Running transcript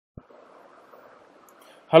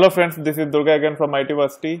Hello friends, this is Durga again from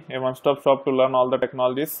ITversity, a one-stop shop to learn all the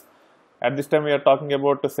technologies. At this time we are talking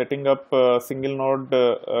about setting up a single node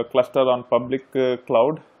cluster on public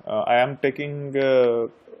cloud. I am taking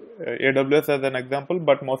AWS as an example,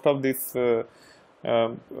 but most of these uh,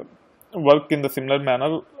 work in the similar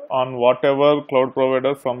manner on whatever cloud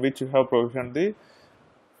provider from which you have provisioned the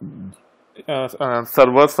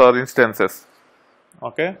servers or instances.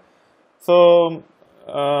 Okay, so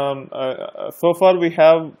so far we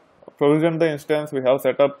have provisioned the instance, we have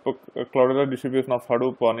set up a cloudera distribution of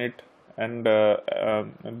Hadoop on it, and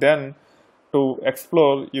then to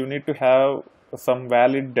explore you need to have some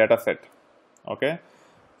valid data set. Okay,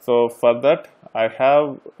 so for that I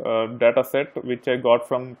have a data set which I got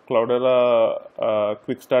from Cloudera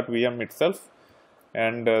Quick Start VM itself,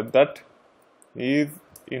 and that is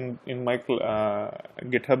in my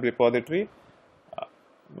GitHub repository.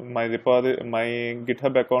 My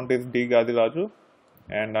GitHub account is dgadilaju,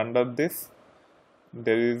 and under this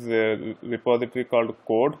there is a repository called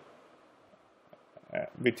code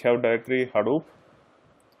which have directory Hadoop,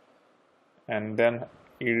 and then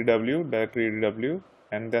directory edw,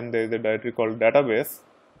 and then there is a directory called database.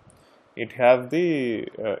 It has the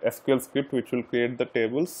SQL script which will create the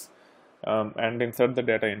tables and insert the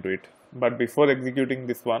data into it. But before executing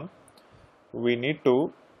this one, we need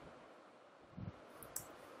to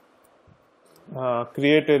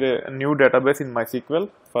create a new database in mysql.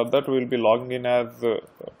 For that we will be logging in as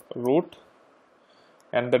root,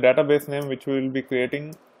 and the database name which we will be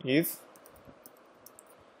creating is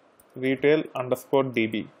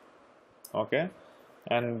retail_db. okay,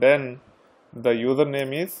 and then the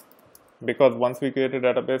username is, because once we create a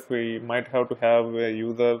database we might have to have a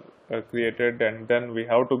user created, and then we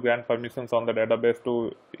have to grant permissions on the database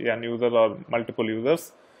to an user or multiple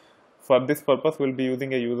users. For this purpose we will be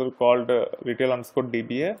using a user called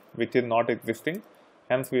retail_dba, which is not existing.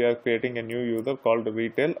 Hence we are creating a new user called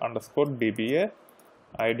retail_dba,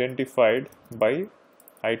 identified by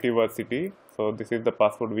ITversity. So this is the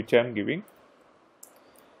password which I am giving,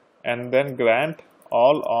 and then grant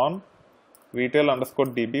all on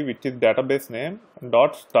retail_db, which is database name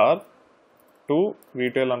dot star to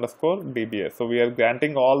retail_dba. So we are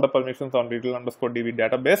granting all the permissions on retail_db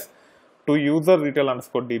database to user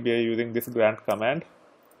retail_dba using this grant command,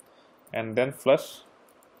 and then flush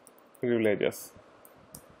privileges.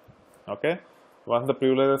 Okay, once the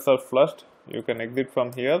privileges are flushed, you can exit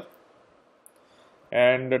from here.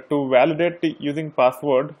 And to validate using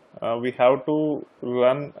password, we have to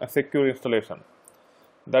run a secure installation.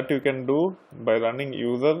 That you can do by running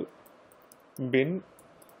user bin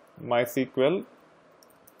mysql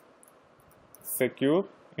secure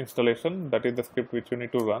installation. That is the script which you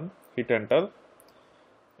need to run. Hit enter.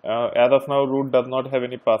 As of now root does not have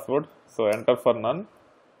any password, so enter for none.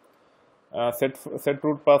 Set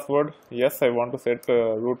root password. Yes, I want to set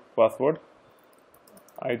root password.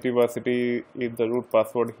 ITversity is the root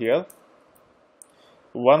password here.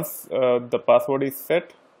 Once the password is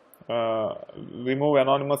set, remove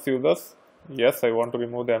anonymous users. Yes, I want to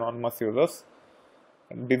remove the anonymous users.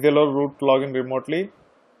 Disable root login remotely,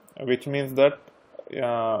 which means that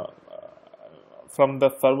from the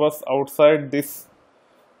servers outside this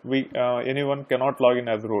anyone cannot log in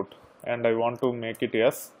as root, and I want to make it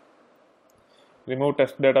yes. Remove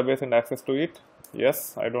test database and access to it.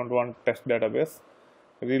 Yes, I don't want test database.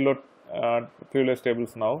 Reload privilege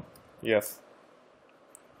tables now. Yes.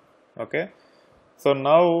 Okay, so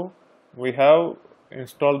now we have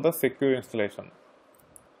installed the secure installation,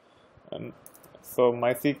 and so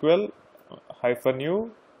mysql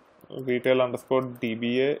 -u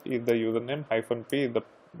retail_dba is the username, -p is the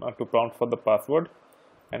to prompt for the password,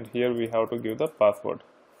 and here we have to give the password,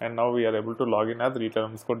 and now we are able to log in as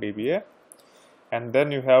retail_dba. And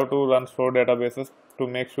then you have to run store databases to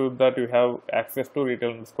make sure that you have access to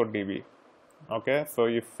retail_db. Okay, so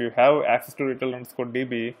if you have access to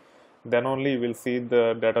retail_db, then only you will see the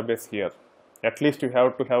database here. At least you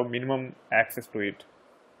have to have minimum access to it.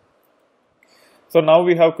 So now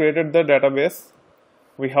we have created the database.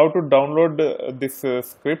 We have to download this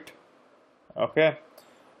script. Okay,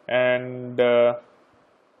 and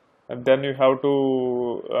then you have to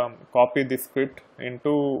copy this script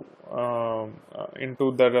into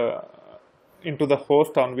the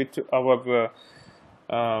host on which our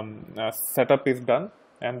setup is done,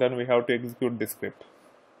 and then we have to execute this script.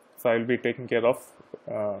 So I will be taking care of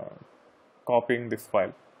copying this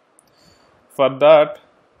file. For that,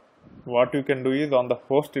 what you can do is, on the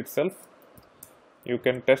host itself you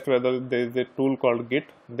can test whether there is a tool called git.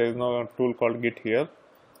 There is no tool called git here,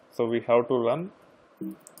 so we have to run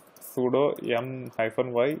sudo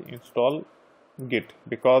m-y install git,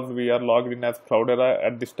 because we are logged in as Cloudera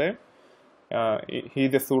at this time. He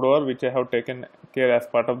is a sudoer which I have taken care as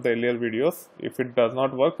part of the earlier videos. If it does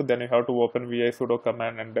not work, then you have to open vi sudo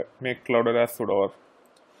command and make Cloudera as sudoer.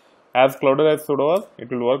 As Cloudera as sudoer, it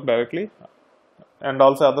will work directly. And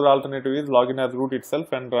also other alternative is login as root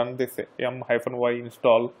itself and run this m-y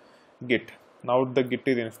install git. Now the git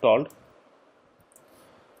is installed,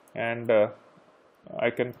 and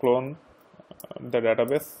I can clone the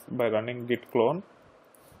database by running git clone.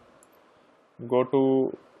 Go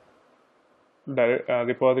to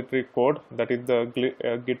repository code, that is the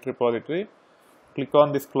git repository. Click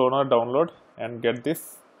on this cloner download and get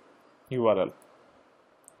this URL,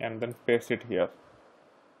 and then paste it here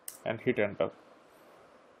and hit enter.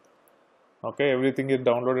 Okay, everything is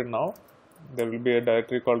downloaded now. There will be a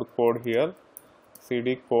directory called code here,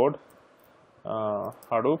 cd code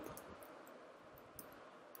Hadoop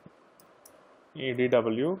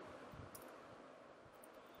edw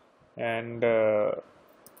and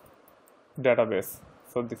database.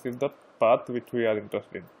 So this is the path which we are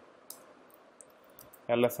interested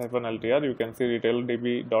in. ls-ltr, you can see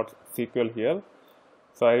retail-db.sql here.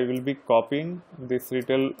 So I will be copying this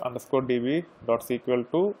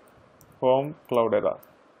retail_db.sql to home Cloudera.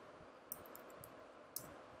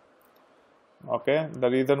 Okay, the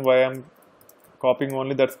reason why I am copying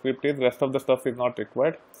only that script is rest of the stuff is not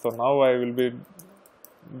required. So now I will be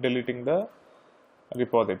deleting the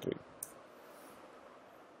repository.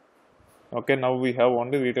 Okay, now we have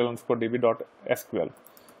only retail_db.sql.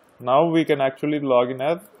 Now we can actually log in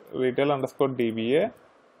as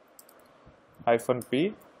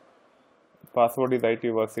retail_dba-p, password is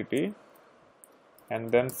itversity,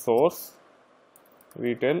 and then source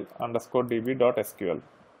retail_db.sql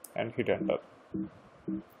and hit enter.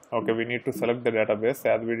 Okay, we need to select the database.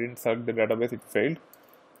 As we didn't select the database, it failed.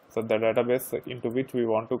 So the database into which we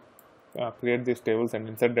want to create these tables and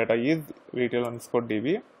insert data is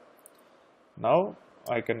retail_db. Now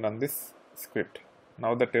I can run this script.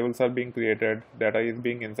 Now the tables are being created, data is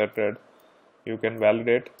being inserted. You can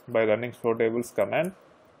validate by running show tables command.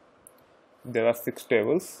 There are 6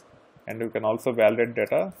 tables, and you can also validate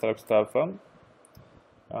data. Select star from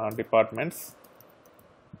departments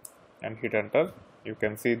and hit enter. You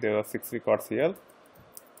can see there are 6 records here.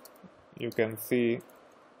 You can see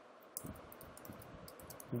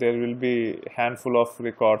there will be handful of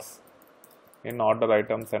records in order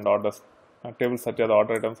items and orders, tables such as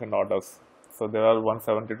order items and orders. So there are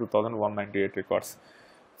 172,198 records.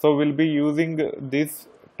 So we'll be using these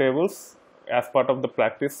tables as part of the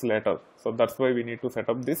practice later. So that's why we need to set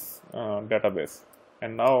up this database.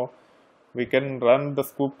 And now we can run the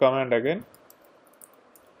scoop command again,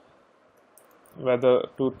 whether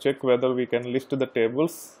to check whether we can list the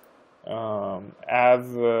tables as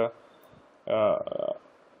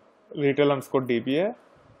retail_dba.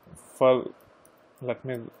 For, let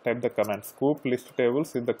me type the command scoop list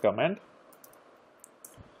tables is the command,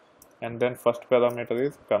 and then first parameter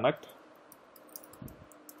is connect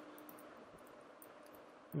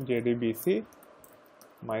jdbc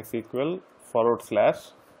mysql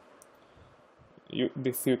 /.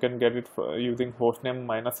 This you can get it using hostname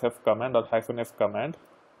 -f command or -f command.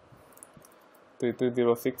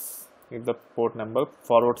 3306 is the port number /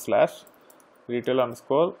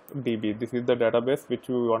 retail_db. This is the database which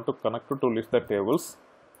we want to connect to list the tables,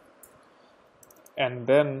 and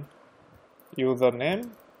then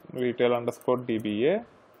username retail_dba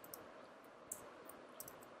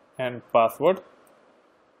and password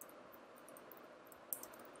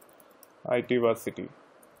itversity.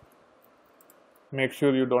 Make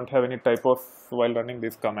sure you don't have any typos while running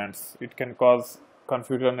these commands. It can cause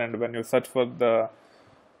confusion, and when you search for the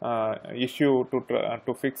issue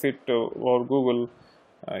to fix it over Google,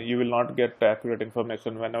 you will not get accurate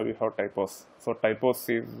information whenever you have typos. So typos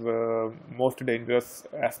is most dangerous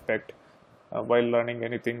aspect while learning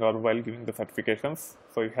anything or while giving the certifications.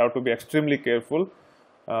 So you have to be extremely careful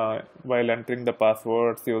while entering the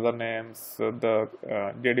passwords, usernames, the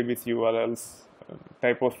JDBC URLs.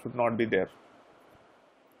 Typos should not be there.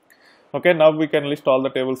 Okay, now we can list all the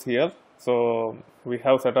tables here. So we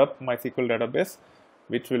have set up MySQL database,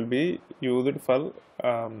 which will be used for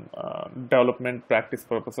development practice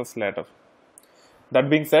purposes later. That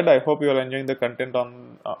being said, I hope you are enjoying the content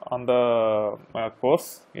on the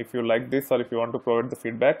course. If you like this, or if you want to provide the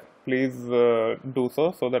feedback, please do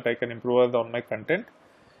so that I can improve on my content.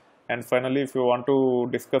 And finally, if you want to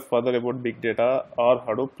discuss further about big data or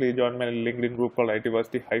Hadoop, please join my LinkedIn group called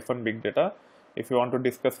itversity-big data. If you want to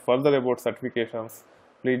discuss further about certifications,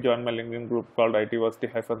 please join my LinkedIn group called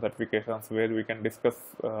itversity-certifications, where we can discuss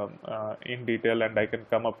in detail, and I can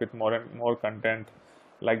come up with more and more content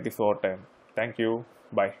like this over time. Thank you.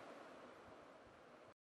 Bye.